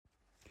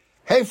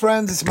Hey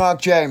friends, it's Mark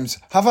James.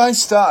 Have I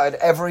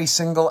started every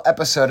single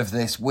episode of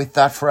this with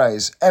that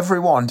phrase?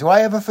 Everyone. Do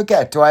I ever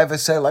forget? Do I ever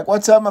say like,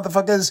 what's up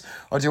motherfuckers?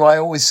 Or do I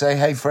always say,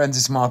 hey friends,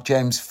 it's Mark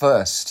James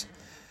first?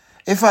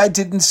 If I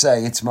didn't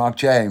say it's Mark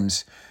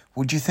James,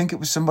 would you think it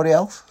was somebody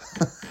else?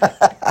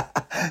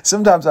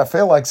 Sometimes I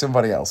feel like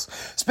somebody else.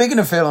 Speaking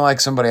of feeling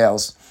like somebody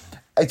else,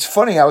 it's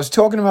funny, I was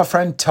talking to my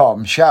friend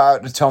Tom, shout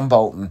out to Tom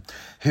Bolton,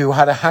 who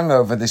had a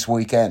hangover this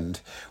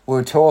weekend. We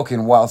were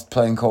talking whilst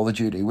playing Call of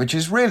Duty, which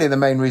is really the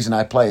main reason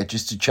I play it,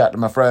 just to chat to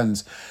my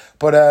friends.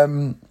 But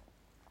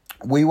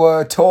we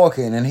were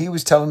talking and he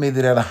was telling me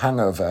that he had a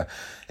hangover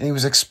and he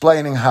was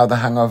explaining how the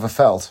hangover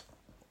felt.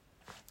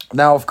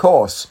 Now, of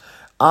course,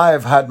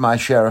 I've had my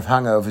share of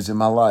hangovers in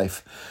my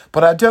life,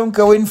 but I don't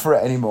go in for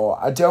it anymore.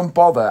 I don't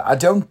bother. I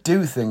don't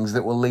do things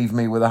that will leave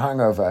me with a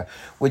hangover,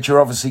 which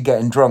are obviously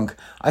getting drunk.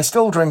 I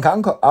still drink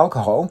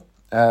alcohol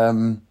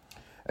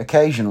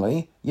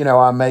occasionally. You know,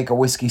 I make a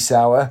whiskey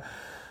sour.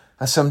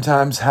 I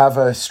sometimes have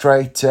a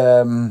straight,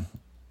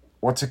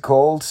 what's it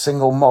called?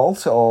 Single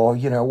malt or,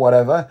 you know,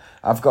 whatever.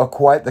 I've got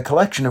quite the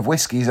collection of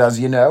whiskies, as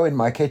you know, in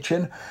my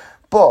kitchen.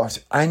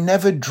 But I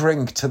never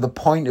drink to the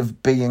point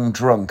of being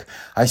drunk.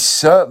 I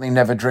certainly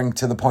never drink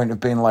to the point of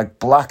being like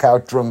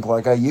blackout drunk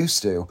like I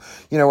used to.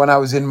 You know, when I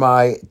was in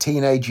my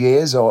teenage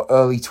years or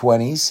early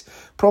 20s,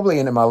 probably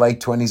into my late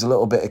 20s a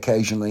little bit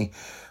occasionally,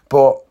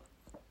 but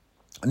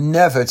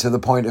never to the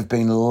point of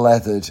being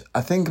leathered.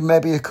 I think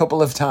maybe a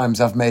couple of times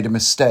I've made a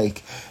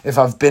mistake if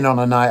I've been on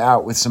a night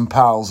out with some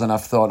pals and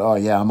I've thought, oh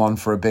yeah, I'm on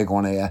for a big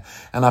one here.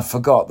 And I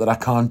forgot that I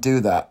can't do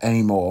that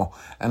anymore.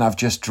 And I've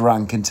just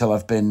drank until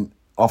I've been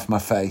off my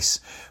face,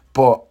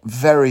 but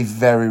very,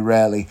 very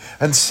rarely.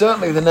 And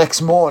certainly the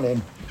next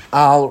morning,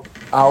 I'll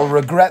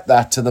regret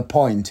that to the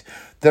point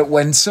that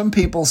when some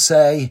people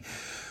say,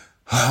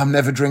 oh, I'm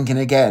never drinking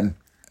again,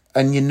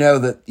 and you know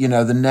that, you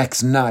know, the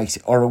next night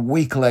or a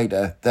week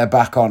later, they're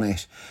back on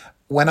it.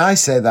 When I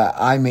say that,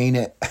 I mean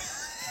it.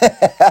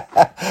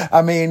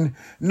 I mean,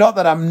 not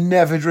that I'm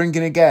never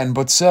drinking again,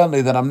 but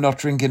certainly that I'm not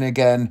drinking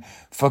again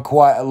for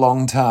quite a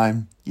long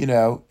time. You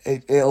know,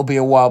 it'll be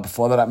a while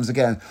before that happens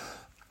again.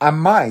 I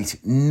might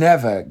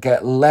never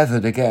get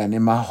leathered again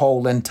in my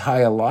whole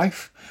entire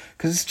life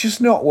because it's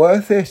just not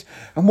worth it.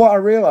 And what I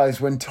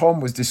realised when Tom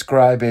was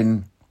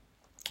describing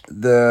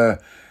the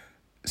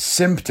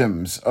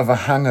symptoms of a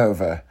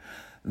hangover,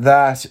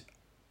 that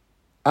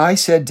I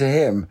said to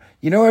him,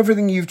 you know,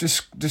 everything you've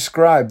just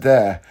described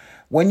there,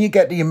 when you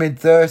get to your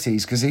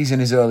mid-30s, because he's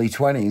in his early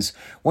 20s,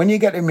 when you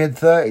get to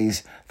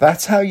mid-30s,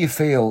 that's how you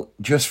feel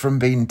just from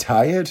being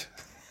tired.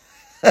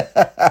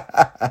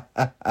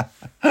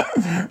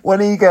 When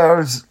he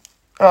goes,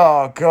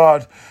 oh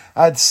God,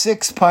 I had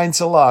 6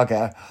 pints of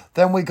lager,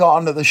 then we got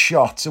onto the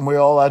shots and we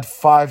all had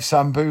 5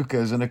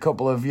 sambucas and a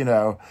couple of, you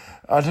know,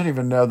 I don't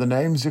even know the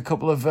names, a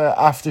couple of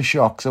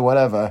aftershocks or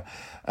whatever,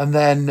 and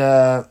then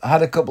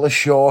had a couple of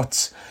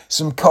shorts,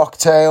 some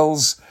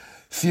cocktails,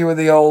 a few of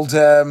the old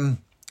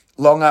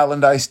Long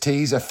Island iced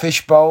teas, a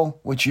fish bowl,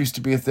 which used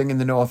to be a thing in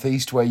the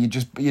Northeast where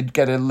you'd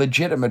get a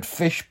legitimate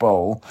fish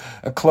bowl,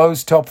 a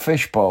closed-top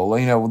fish bowl,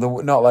 you know,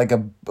 not like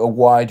a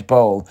wide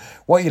bowl.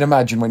 What you'd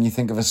imagine when you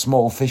think of a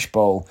small fish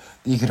bowl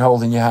that you could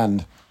hold in your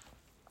hand.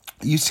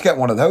 You used to get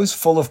one of those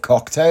full of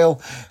cocktail,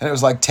 and it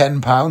was like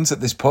 £10 at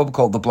this pub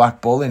called the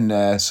Black Bull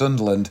in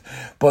Sunderland.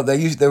 But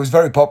they was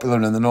very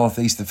popular in the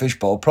Northeast, the fish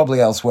bowl, probably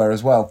elsewhere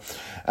as well.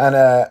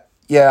 And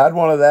yeah, I had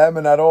one of them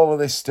and had all of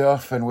this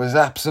stuff and was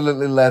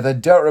absolutely leathered.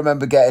 Don't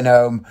remember getting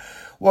home.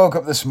 Woke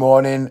up this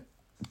morning,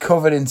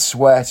 covered in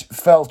sweat,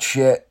 felt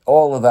shit,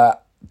 all of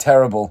that,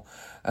 terrible.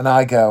 And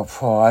I go,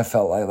 oh, I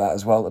felt like that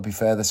as well, to be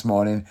fair, this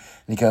morning. And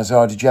he goes,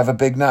 oh, did you have a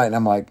big night? And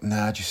I'm like,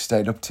 nah, I just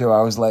stayed up 2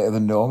 hours later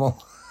than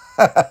normal.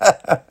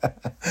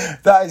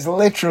 That is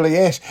literally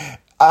it.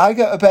 I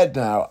go to bed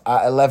now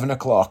at 11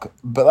 o'clock,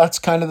 but that's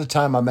kind of the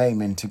time I'm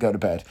aiming to go to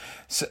bed.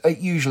 So it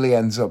usually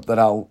ends up that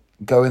I'll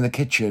go in the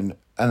kitchen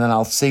and then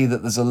I'll see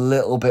that there's a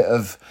little bit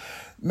of,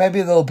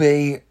 maybe there'll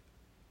be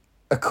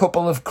a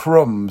couple of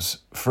crumbs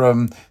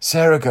from,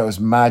 Sarah goes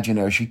mad, you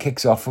know, she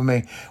kicks off with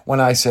me when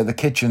I say the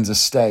kitchen's a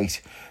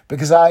state,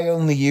 because I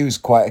only use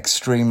quite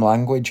extreme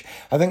language.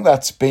 I think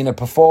that's being a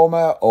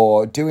performer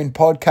or doing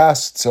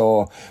podcasts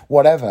or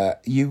whatever.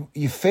 You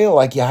feel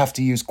like you have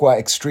to use quite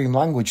extreme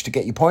language to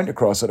get your point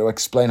across or to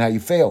explain how you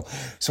feel.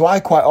 So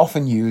I quite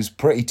often use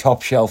pretty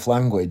top shelf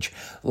language,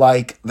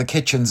 like the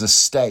kitchen's a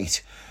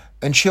state.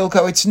 And she'll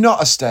go, it's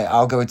not a state.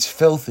 I'll go, it's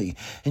filthy.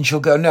 And she'll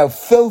go, no,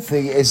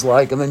 filthy is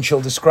like, and then she'll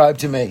describe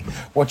to me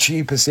what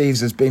she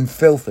perceives as being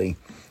filthy.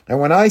 And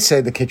when I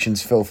say the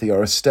kitchen's filthy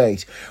or a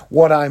state,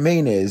 what I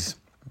mean is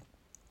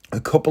a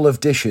couple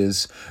of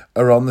dishes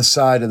are on the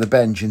side of the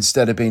bench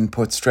instead of being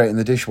put straight in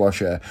the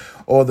dishwasher.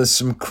 Or there's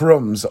some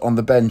crumbs on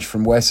the bench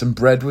from where some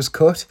bread was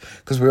cut,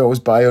 because we always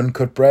buy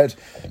uncut bread.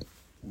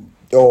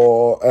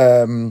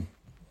 Or,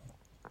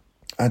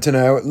 I don't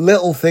know,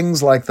 little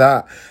things like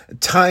that,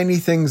 tiny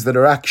things that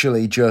are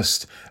actually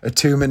just a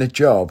 2-minute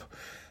job.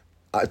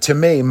 to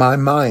me, my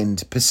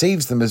mind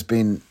perceives them as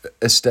being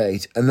a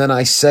state, and then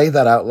I say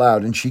that out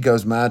loud, and she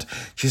goes mad.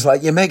 She's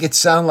like, "You make it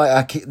sound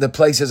like the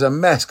place is a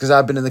mess because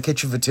I've been in the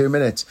kitchen for 2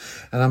 minutes,"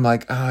 and I'm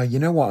like, you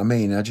know what I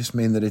mean? I just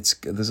mean that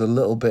there's a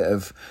little bit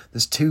of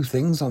there's two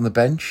things on the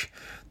bench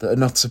that are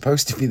not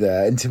supposed to be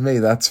there, and to me,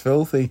 that's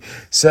filthy.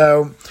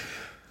 So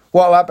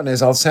what'll happen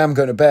is I'll say I'm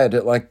going to bed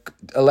at like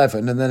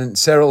 11, and then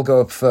Sarah will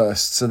go up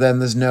first. So then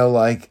there's no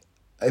like.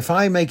 If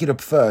I make it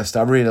up first,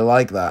 I really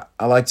like that.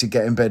 I like to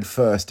get in bed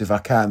first if I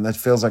can. That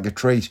feels like a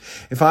treat.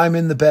 If I'm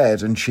in the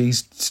bed and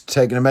she's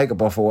taking her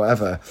makeup off or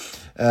whatever,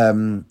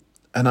 and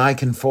I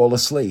can fall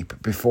asleep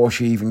before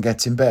she even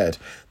gets in bed,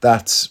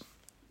 that's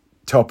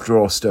top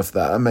drawer stuff.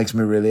 That makes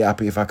me really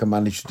happy if I can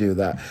manage to do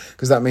that,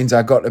 because that means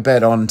I got to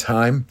bed on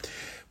time.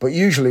 But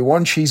usually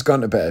once she's gone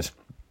to bed,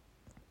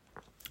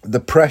 the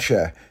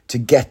pressure to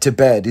get to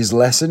bed is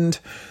lessened.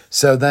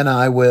 So then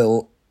I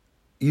will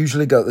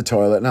usually go to the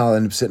toilet, and I'll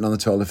end up sitting on the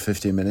toilet for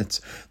 15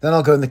 minutes. Then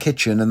I'll go in the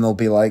kitchen, and there'll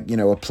be like,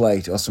 a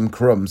plate or some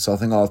crumbs. So I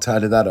think I'll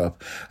tidy that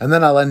up. And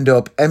then I'll end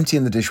up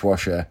emptying the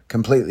dishwasher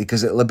completely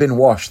because it'll have been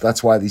washed.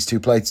 That's why these 2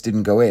 plates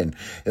didn't go in.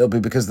 It'll be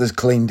because there's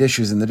clean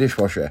dishes in the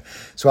dishwasher.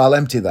 So I'll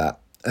empty that.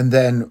 And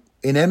then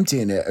in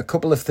emptying it, a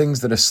couple of things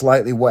that are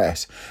slightly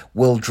wet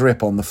will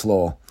drip on the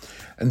floor.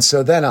 And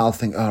so then I'll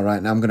think, all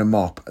right, now I'm going to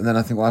mop. And then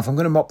I think, well, if I'm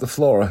going to mop the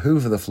floor or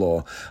hoover the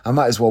floor, I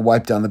might as well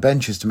wipe down the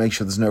benches to make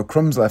sure there's no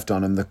crumbs left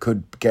on them that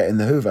could get in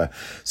the hoover.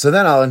 So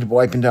then I'll end up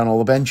wiping down all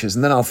the benches,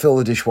 and then I'll fill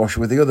the dishwasher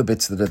with the other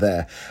bits that are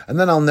there. And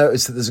then I'll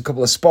notice that there's a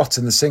couple of spots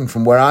in the sink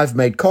from where I've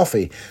made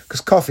coffee,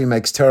 because coffee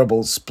makes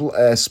terrible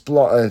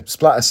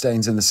splatter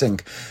stains in the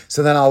sink.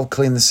 So then I'll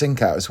clean the sink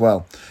out as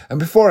well. And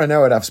before I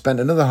know it, I've spent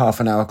another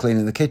half an hour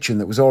cleaning the kitchen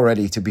that was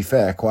already, to be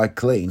fair, quite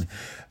clean.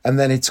 And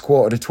then it's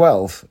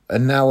 11:45.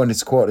 And now when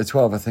it's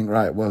 11:45, I think,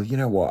 right, well, you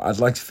know what? I'd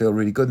like to feel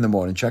really good in the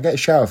morning. Should I get a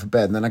shower for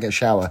bed? And then I get a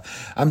shower.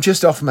 I'm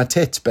just off my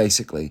tits,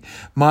 basically.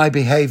 My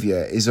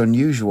behaviour is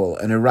unusual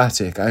and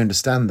erratic. I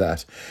understand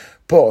that.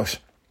 But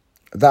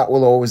that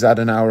will always add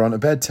an hour on to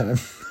bedtime.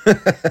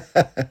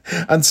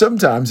 And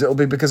sometimes it'll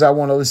be because I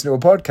want to listen to a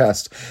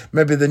podcast.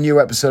 Maybe the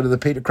new episode of the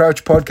Peter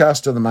Crouch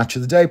podcast or the Match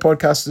of the Day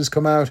podcast has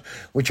come out,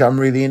 which I'm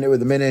really into at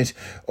the minute,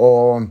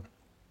 or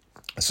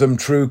some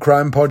true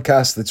crime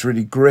podcast that's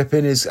really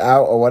gripping is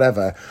out or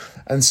whatever.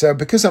 And so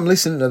because I'm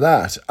listening to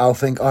that, I'll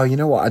think, oh, you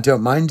know what? I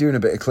don't mind doing a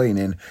bit of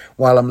cleaning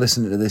while I'm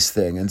listening to this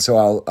thing. And so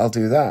I'll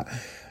do that.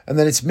 And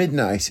then it's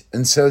midnight.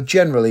 And so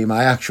generally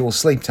my actual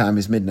sleep time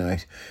is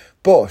midnight.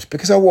 But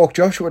because I walk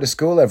Joshua to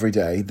school every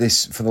day,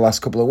 this for the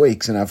last couple of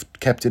weeks, and I've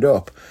kept it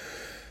up,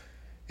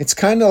 it's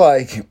kind of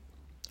like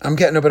I'm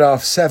getting up at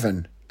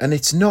 7:30. And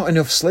it's not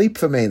enough sleep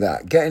for me,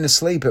 that. Getting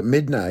asleep at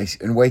midnight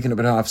and waking up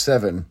at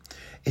 7:30.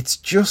 It's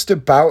just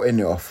about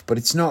enough, but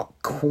it's not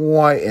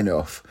quite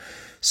enough.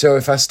 So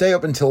if I stay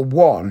up until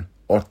 1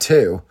 or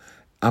 2,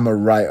 I'm a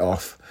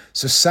write-off.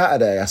 So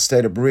Saturday, I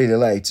stayed up really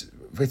late.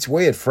 It's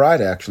weird.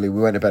 Friday, actually,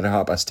 we went to bed at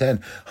 10:30.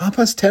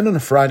 10:30 on a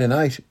Friday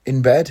night,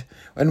 in bed.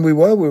 And we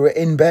were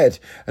in bed.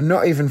 And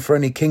not even for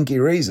any kinky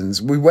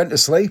reasons. We went to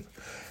sleep.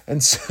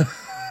 And so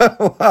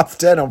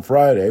 10:30 on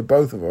Friday,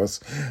 both of us,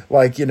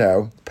 like,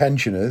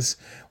 pensioners,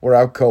 were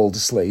out cold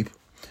to sleep.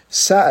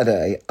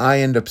 Saturday, I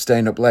end up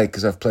staying up late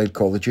because I've played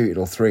Call of Duty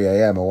till 3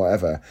 a.m. or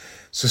whatever.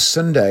 So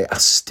Sunday, I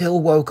still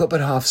woke up at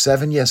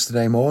 7:30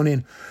 yesterday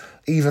morning,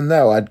 even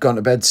though I'd gone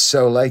to bed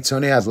so late. So I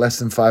only had less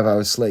than 5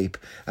 hours sleep.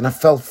 And I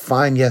felt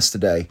fine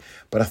yesterday,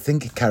 but I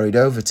think it carried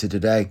over to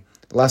today.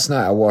 Last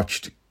night, I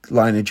watched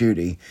Line of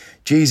Duty,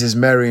 Jesus,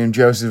 Mary and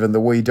Joseph and the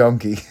Wee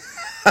Donkey.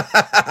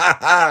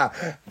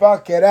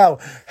 Fucking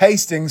hell.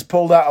 Hastings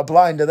pulled out a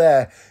blinder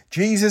there.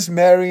 Jesus,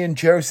 Mary and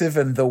Joseph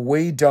and the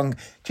Wee Donkey.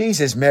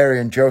 Jesus, Mary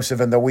and Joseph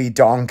and the Wee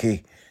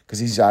Donkey. Because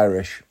he's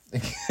Irish.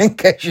 In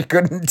case you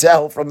couldn't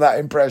tell from that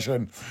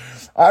impression.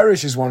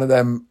 Irish is one of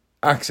them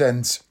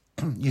accents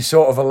you're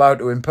sort of allowed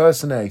to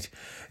impersonate.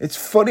 It's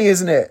funny,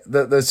 isn't it,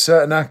 that there's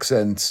certain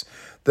accents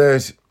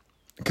that...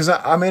 Because,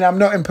 I'm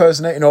not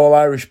impersonating all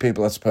Irish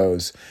people, I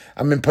suppose.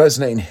 I'm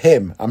impersonating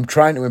him. I'm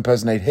trying to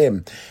impersonate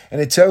him.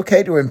 And it's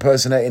okay to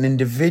impersonate an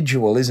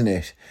individual, isn't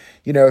it?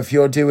 If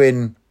you're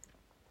doing...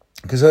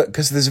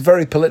 Because there's a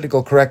very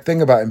political correct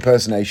thing about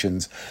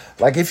impersonations.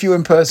 Like if you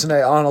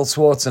impersonate Arnold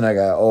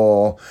Schwarzenegger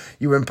or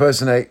you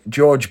impersonate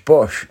George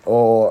Bush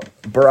or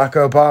Barack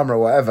Obama or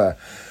whatever,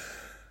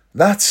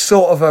 that's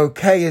sort of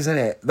okay, isn't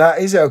it? That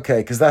is okay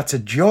because that's a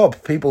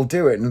job. People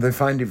do it and they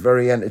find it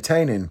very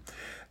entertaining.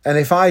 And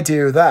if I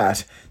do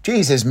that,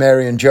 Jesus,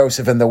 Mary and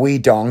Joseph and the Wee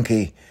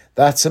Donkey,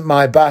 that's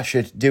my bash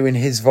at doing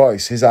his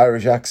voice, his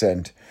Irish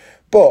accent.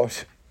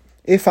 But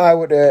if I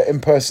were to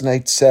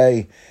impersonate,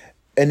 say,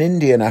 an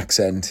Indian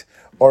accent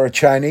or a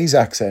Chinese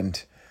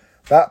accent,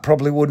 that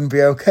probably wouldn't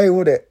be okay,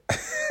 would it?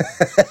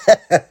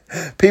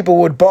 People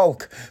would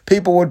balk.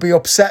 People would be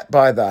upset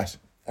by that.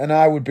 And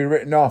I would be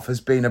written off as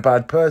being a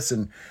bad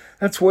person.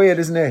 That's weird,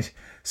 isn't it?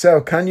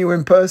 So can you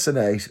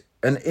impersonate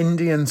an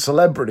Indian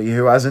celebrity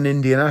who has an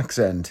Indian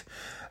accent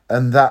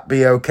and that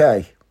be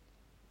okay?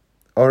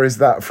 Or is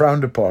that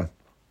frowned upon?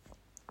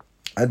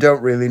 I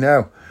don't really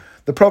know.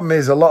 The problem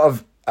is a lot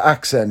of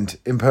accent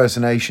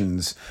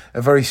impersonations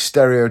are very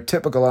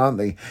stereotypical, aren't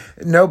they?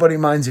 Nobody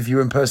minds if you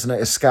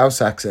impersonate a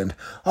Scouse accent.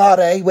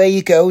 Alright, where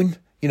you going?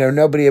 You know,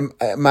 nobody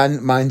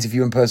minds if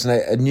you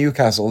impersonate a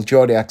Newcastle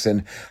Geordie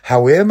accent.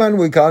 How here, man,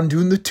 we can't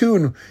do the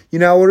tune. You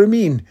know what I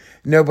mean?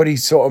 Nobody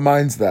sort of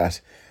minds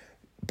that.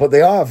 But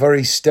they are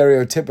very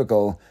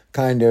stereotypical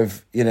kind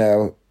of, you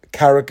know,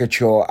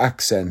 caricature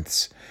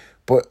accents.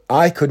 But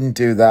I couldn't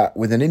do that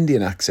with an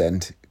Indian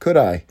accent, could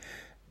I?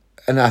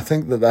 And I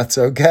think that that's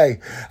okay.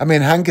 I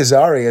mean, Hank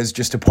Azaria has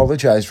just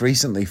apologised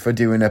recently for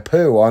doing a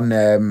poo on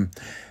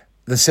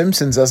The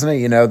Simpsons, hasn't he?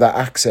 You know, that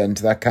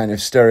accent, that kind of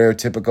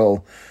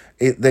stereotypical...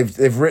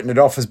 They've written it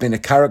off as being a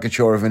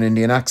caricature of an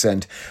Indian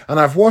accent.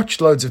 And I've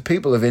watched loads of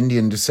people of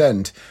Indian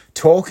descent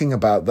talking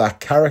about that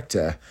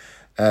character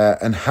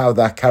and how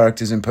that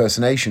character's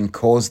impersonation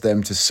caused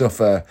them to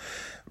suffer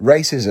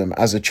racism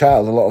as a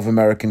child. A lot of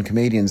American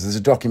comedians. There's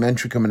a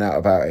documentary coming out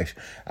about it,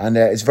 and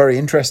it's very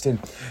interesting.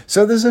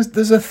 So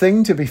there's a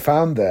thing to be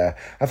found there.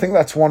 I think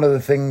that's one of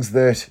the things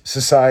that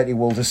society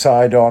will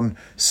decide on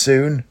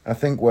soon. I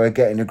think we're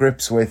getting to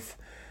grips with,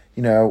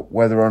 you know,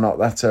 whether or not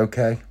that's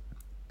okay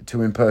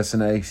to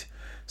impersonate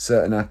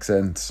certain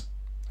accents.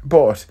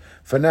 But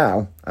for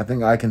now, I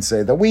think I can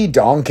say the wee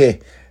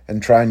donkey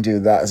and try and do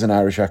that as an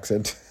Irish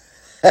accent.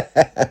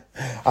 I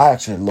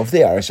actually love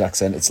the Irish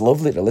accent. It's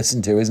lovely to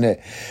listen to, isn't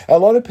it? A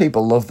lot of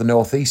people love the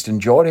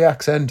northeastern Geordie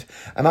accent,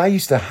 and I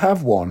used to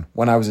have one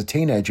when I was a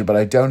teenager, but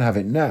I don't have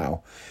it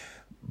now.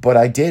 But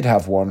I did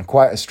have one,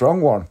 quite a strong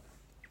one.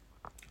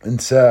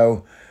 And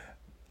so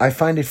I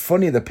find it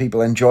funny that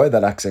people enjoy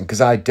that accent,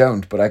 because I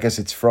don't, but I guess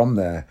it's from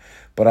there.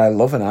 But I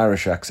love an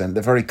Irish accent.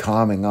 They're very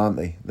calming, aren't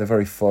they? They're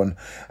very fun.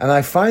 And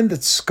I find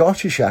that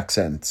Scottish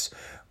accents,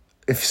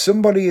 if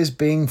somebody is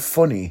being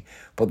funny,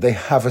 but they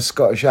have a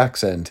Scottish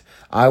accent,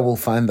 I will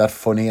find that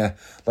funnier.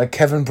 Like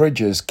Kevin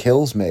Bridges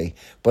kills me,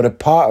 but a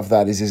part of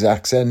that is his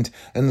accent.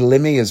 And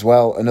Limmy as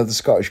well, another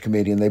Scottish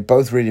comedian. They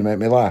both really make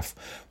me laugh,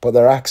 but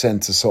their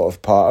accents are sort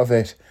of part of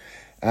it.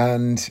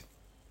 And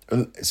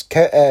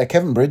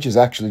Kevin Bridges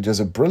actually does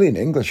a brilliant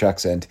English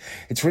accent.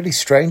 It's really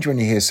strange when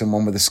you hear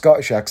someone with a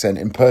Scottish accent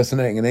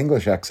impersonating an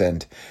English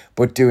accent,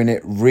 but doing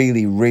it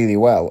really, really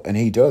well, and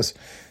he does.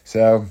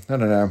 So, I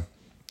don't know.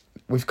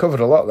 We've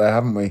covered a lot there,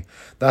 haven't we?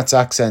 That's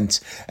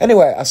accents.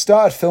 Anyway, I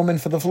started filming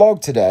for the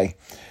vlog today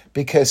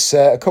because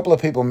a couple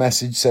of people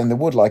messaged saying they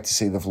would like to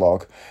see the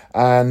vlog,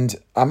 and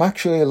I'm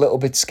actually a little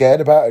bit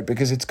scared about it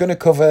because it's going to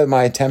cover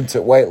my attempt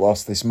at weight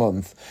loss this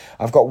month.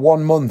 I've got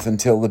 1 month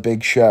until the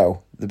big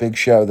show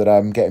that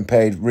I'm getting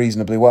paid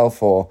reasonably well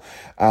for,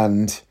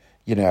 and,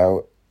 you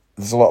know,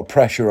 there's a lot of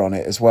pressure on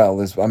it as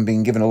well. I'm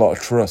being given a lot of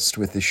trust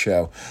with this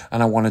show,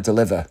 and I want to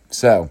deliver.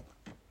 So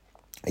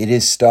it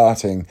is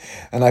starting,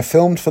 and I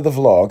filmed for the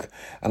vlog,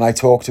 and I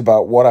talked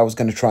about what I was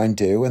going to try and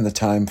do and the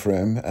time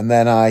frame, and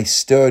then I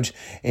stood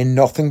in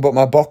nothing but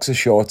my boxer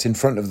shorts in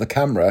front of the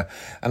camera,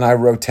 and I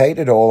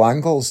rotated all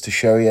angles to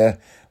show you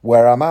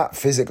where I'm at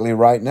physically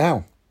right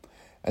now.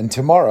 And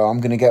tomorrow I'm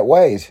going to get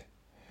weighed.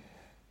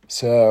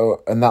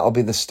 So, and that'll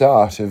be the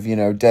start of, you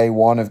know, day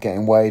one of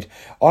getting weighed.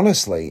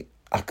 Honestly,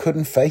 I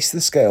couldn't face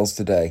the scales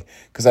today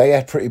because I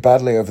ate pretty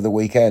badly over the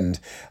weekend,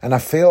 and I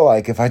feel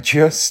like if I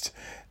just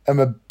am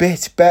a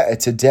bit better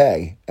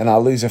today and I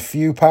lose a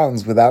few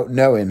pounds without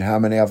knowing how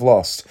many I've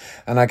lost,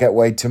 and I get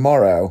weighed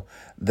tomorrow,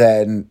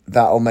 then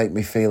that'll make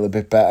me feel a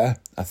bit better.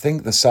 I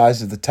think the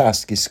size of the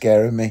task is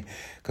scaring me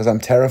because I'm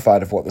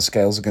terrified of what the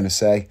scales are going to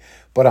say,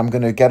 but I'm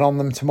going to get on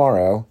them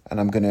tomorrow and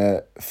I'm going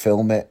to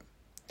film it.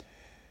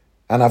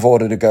 And I've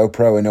ordered a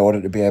GoPro in order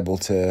to be able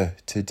to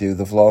do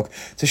the vlog.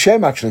 It's a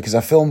shame, actually, because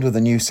I filmed with a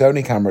new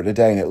Sony camera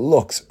today and it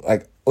looks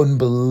like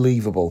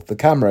unbelievable. The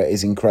camera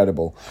is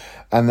incredible.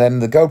 And then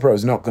the GoPro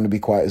is not going to be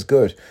quite as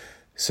good.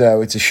 So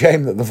it's a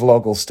shame that the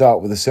vlog will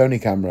start with a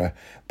Sony camera,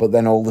 but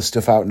then all the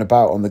stuff out and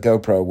about on the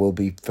GoPro will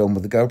be filmed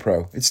with the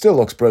GoPro. It still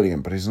looks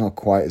brilliant, but it's not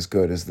quite as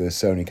good as the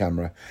Sony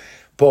camera.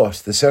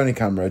 But the Sony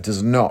camera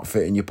does not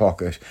fit in your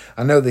pocket.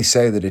 I know they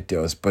say that it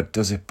does, but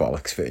does it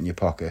bollocks fit in your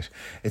pocket?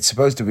 It's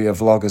supposed to be a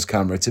vlogger's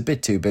camera. It's a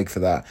bit too big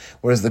for that.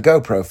 Whereas the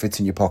GoPro fits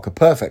in your pocket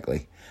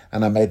perfectly.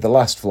 And I made the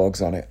last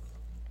vlogs on it.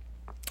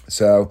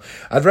 So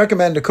I'd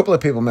recommend a couple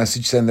of people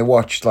messaged saying they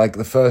watched like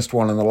the first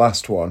one and the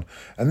last one.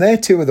 And they're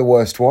two of the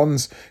worst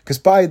ones. Because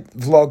by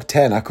vlog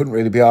 10, I couldn't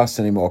really be asked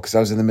anymore because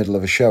I was in the middle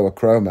of a show at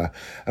Chroma.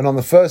 And on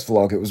the first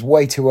vlog, it was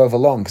way too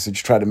overlong because I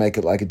just tried to make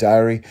it like a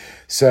diary.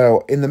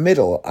 So in the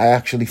middle, I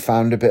actually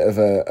found a bit of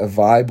a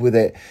vibe with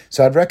it.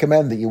 So I'd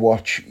recommend that you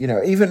watch, you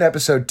know, even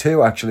episode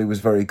 2 actually was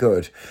very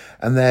good.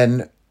 And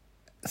then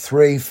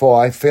 3,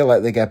 4, I feel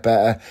like they get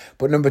better.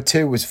 But number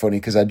 2 was funny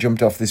because I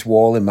jumped off this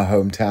wall in my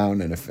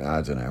hometown and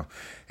I don't know.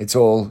 It's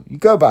all, you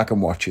go back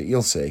and watch it,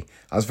 you'll see.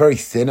 I was very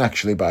thin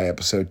actually by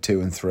episode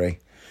 2 and 3.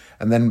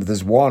 And then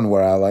there's one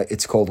where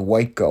it's called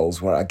Weight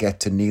Goals, where I get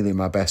to nearly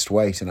my best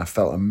weight and I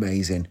felt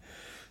amazing.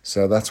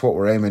 So that's what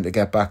we're aiming to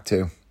get back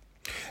to.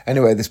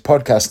 Anyway, this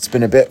podcast's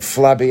been a bit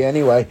flabby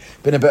anyway,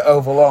 been a bit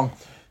overlong.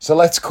 So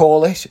let's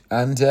call it,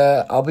 and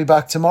I'll be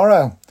back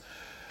tomorrow.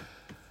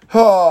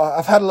 Oh,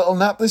 I've had a little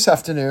nap this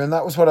afternoon.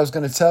 That was what I was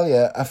going to tell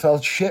you. I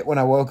felt shit when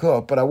I woke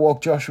up, but I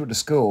walked Joshua to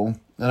school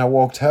and I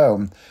walked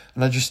home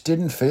and I just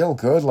didn't feel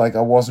good. Like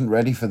I wasn't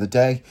ready for the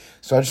day.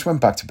 So I just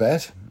went back to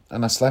bed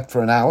and I slept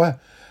for an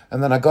hour.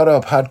 And then I got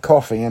up, had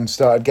coffee and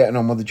started getting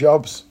on with the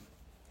jobs.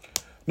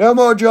 No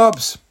more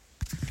jobs.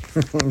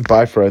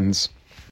 Bye, friends.